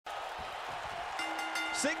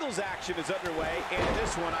singles action is underway, and in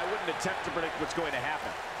this one, I wouldn't attempt to predict what's going to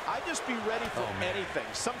happen. I'd just be ready for anything.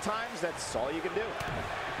 Sometimes that's all you can do.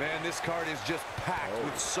 Man, this card is just packed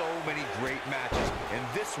with so many great matches, and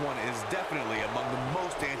this one is definitely among the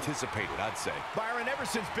most anticipated, I'd say. Byron, ever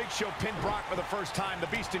since Big Show pinned Brock for the first time,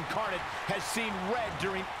 the Beast Incarnate has seen red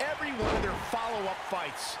during every one of their follow-up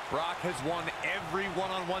fights. Brock has won every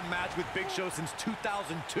one-on-one match with Big Show since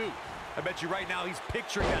 2002. I bet you right now he's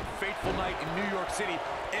picturing that fateful night in New York City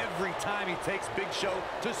every time he takes Big Show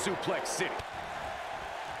to Suplex City.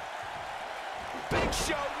 Big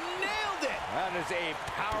Show nailed it! That is a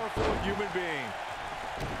powerful human being.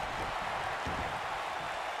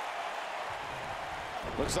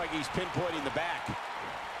 Looks like he's pinpointing the back.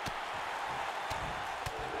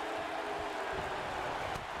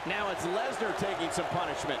 Now it's Lesnar taking some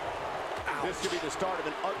punishment. Ouch. This could be the start of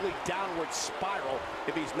an ugly downward spiral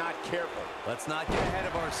if he's not careful. Let's not get ahead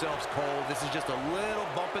of ourselves, Cole. This is just a little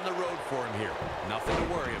bump in the road for him here. Nothing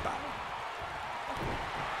to worry about.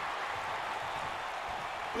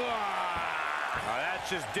 Oh, that's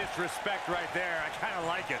just disrespect right there. I kind of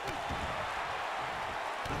like it.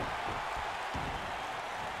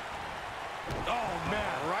 Oh,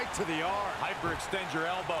 man, right to the arm. Hyperextend your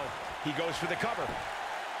elbow. He goes for the cover.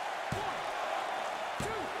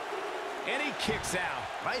 And he kicks out.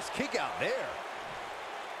 Nice kick out there.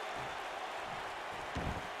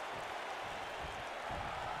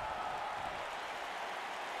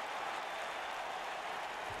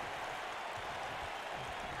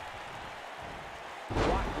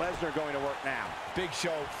 Lesnar going to work now. Big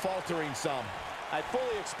Show faltering some. I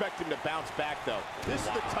fully expect him to bounce back, though. This is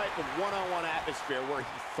the type of one-on-one atmosphere where he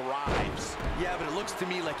thrives. Yeah, but it looks to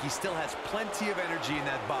me like he still has plenty of energy in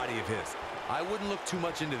that body of his. I wouldn't look too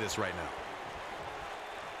much into this right now.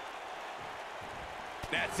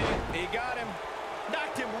 That's it. He got him.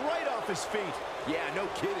 Knocked him right off his feet. Yeah, no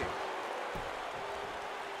kidding.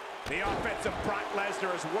 The offense of Brock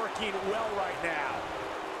Lesnar is working well right now.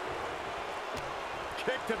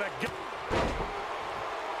 Kick to the gut.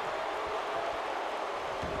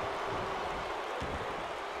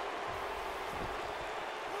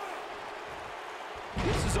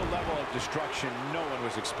 This is a level of destruction no one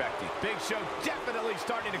was expecting. Big Show definitely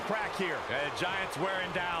starting to crack here. The Giant's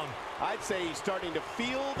wearing down. I'd say he's starting to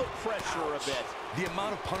feel the pressure a bit. The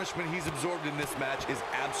amount of punishment he's absorbed in this match is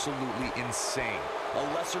absolutely insane. A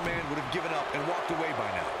lesser man would have given up and walked away by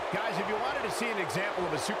now. Guys, if you wanted to see an example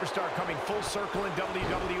of a superstar coming full circle in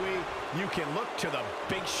WWE, you can look to the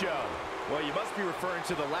Big Show. Well, you must be referring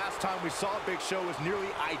to the last time we saw Big Show was nearly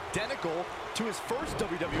identical to his first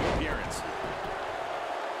WWE appearance.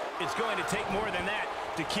 It's going to take more than that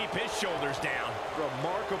to keep his shoulders down.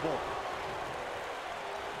 Remarkable.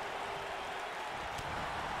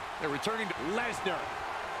 They're returning to Lesnar.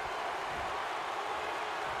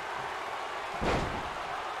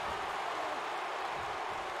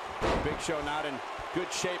 Big Show not in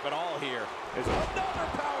good shape at all here. There's another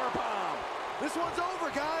power bomb. This one's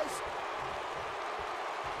over, guys.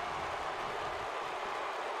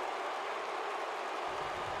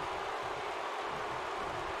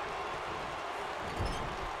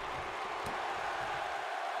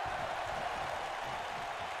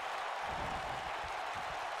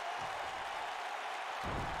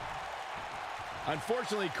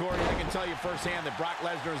 Unfortunately, Corey, I can tell you firsthand that Brock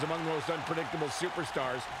Lesnar is among the most unpredictable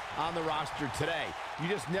superstars on the roster today. You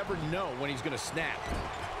just never know when he's going to snap.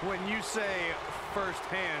 When you say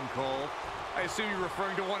firsthand, Cole, I assume you're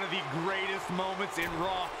referring to one of the greatest moments in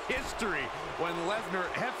Raw history when Lesnar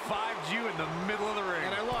F5'd you in the middle of the ring.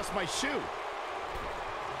 And I lost my shoe.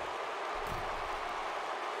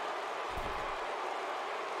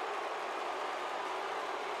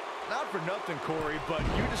 Not for nothing, Corey, but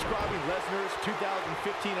you describing Lesnar's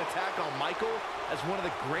 2015 attack on Michael as one of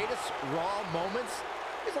the greatest Raw moments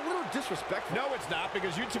is a little disrespectful. No, it's not,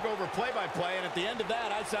 because you took over play-by-play, and at the end of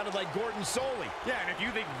that, I sounded like Gordon Soley. Yeah, and if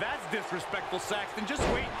you think that's disrespectful, Saxton, just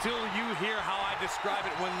wait till you hear how I describe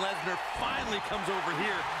it when Lesnar finally comes over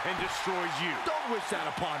here and destroys you. Don't wish that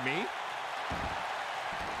upon me.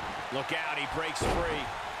 Look out, he breaks free.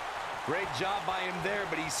 Great job by him there,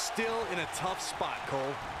 but he's still in a tough spot,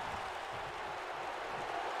 Cole.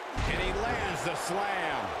 And he lands the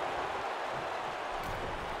slam.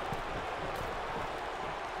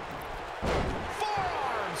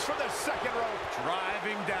 Forearms for the second rope.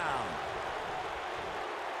 Driving down.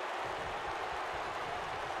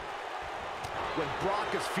 When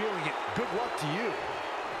Brock is feeling it, good luck to you.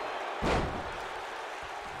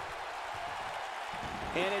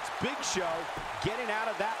 And it's Big Show getting out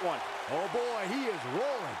of that one. Oh boy, he is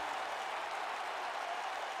rolling.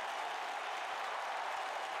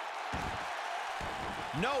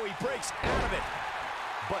 No, he breaks out of it.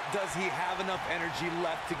 But does he have enough energy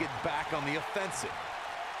left to get back on the offensive?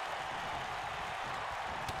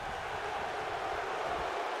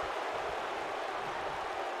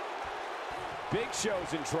 Big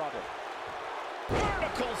Show's in trouble.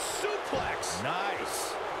 Vertical suplex.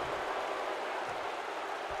 Nice.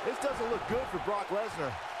 This doesn't look good for Brock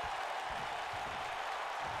Lesnar.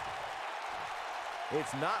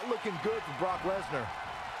 It's not looking good for Brock Lesnar.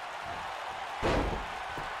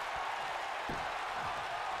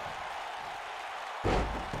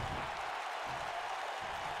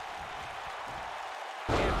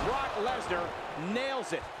 And Brock Lesnar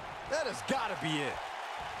nails it. That has got to be it.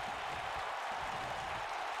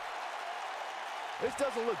 This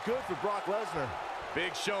doesn't look good for Brock Lesnar.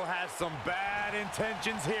 Big Show has some bad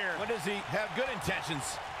intentions here. When does he have good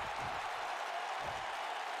intentions?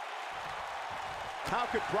 How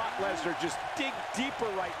could Brock Lesnar just dig deeper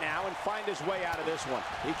right now and find his way out of this one?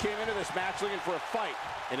 He came into this match looking for a fight,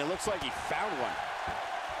 and it looks like he found one.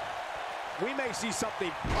 We may see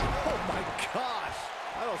something. Oh, my gosh.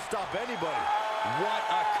 That'll stop anybody. What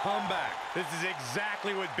a comeback. This is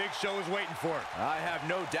exactly what Big Show is waiting for. I have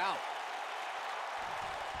no doubt.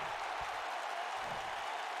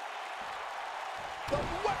 The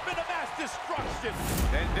weapon of mass destruction.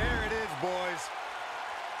 And there it is, boys.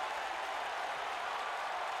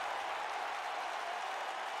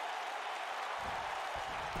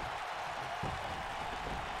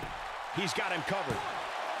 He's got him covered.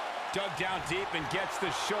 Dug down deep and gets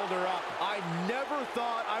the shoulder up. I never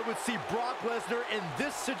thought I would see Brock Lesnar in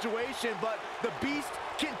this situation, but the Beast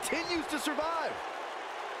continues to survive.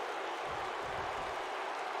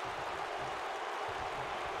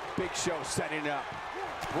 Big Show setting it up.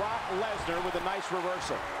 Brock Lesnar with a nice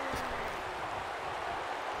reversal.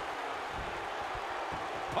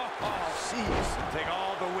 Oh, jeez. Take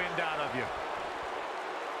all the wind out of you.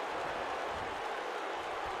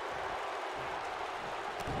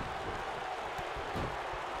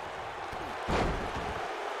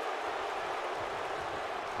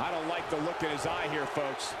 I don't like the look in his eye here,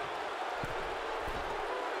 folks.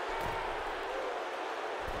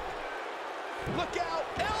 Look out!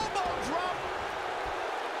 Elbow drop!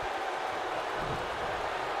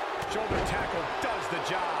 Shoulder tackle does the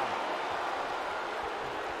job.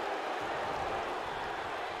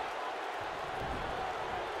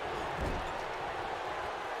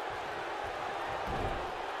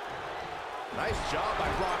 Nice job by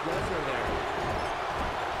Brock Lesnar there.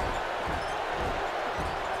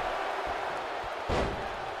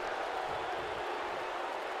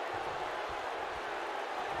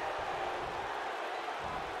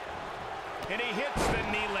 And he hits the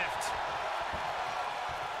knee lift.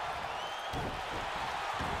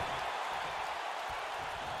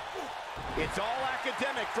 It's all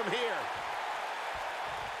academic from here.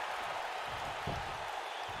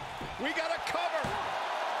 We got a cover.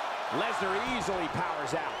 Lesnar easily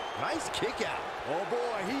powers out. Nice kick out. Oh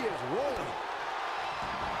boy, he is rolling.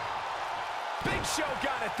 Big Show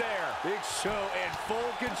got it there. Big Show in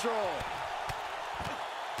full control.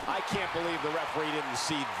 I can't believe the referee didn't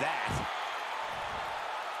see that.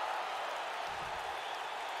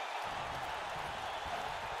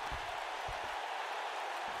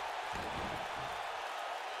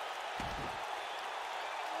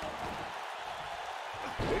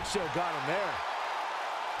 Big Show got him there.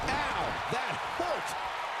 Ow, that hurt.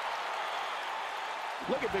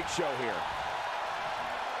 Look at Big Show here.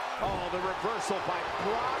 Oh, the reversal by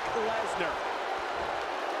Brock Lesnar.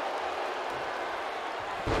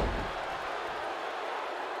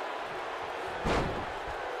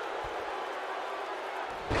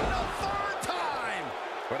 And a third time.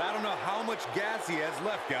 But I don't know how much gas he has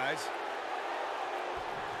left, guys.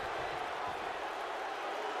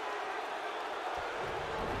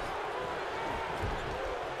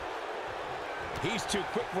 He's too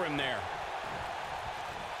quick for him there.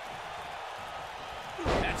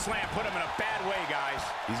 That slam put him in a bad way, guys.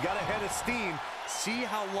 He's got a head of steam. See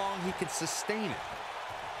how long he can sustain it.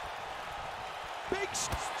 Big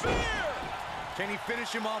spear! Can he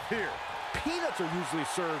finish him off here? Peanuts are usually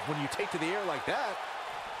served when you take to the air like that.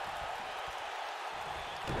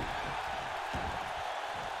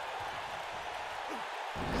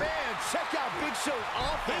 Man, check out Big Show's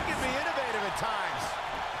offense. He can be innovative at times.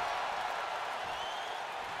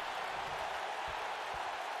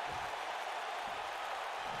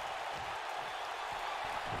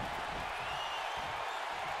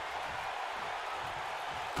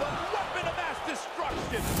 The weapon of mass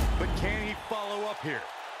destruction. But can he follow up here?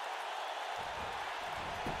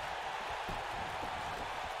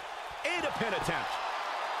 And a pin attempt.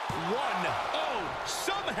 1-0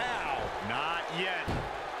 somehow. Not yet.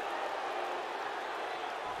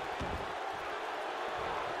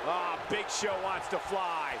 Big Show wants to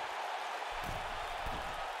fly.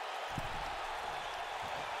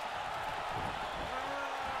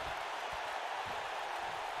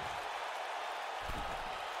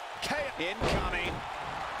 Incoming.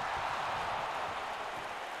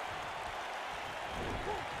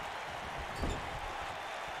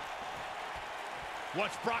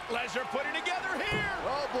 What's Brock Lesnar putting together here?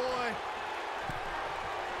 Oh, boy.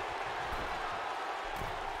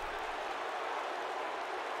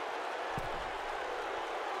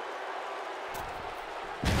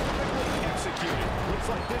 Executed. Looks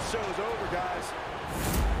like this show is over, guys.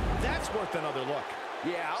 That's worth another look.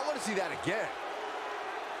 Yeah, I want to see that again.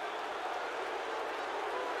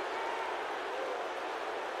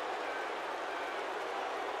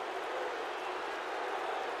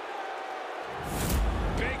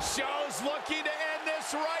 Big Show's looking to end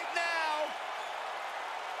this right now.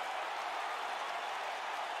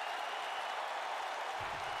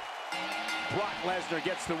 Brock Lesnar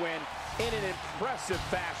gets the win in an impressive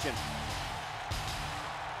fashion.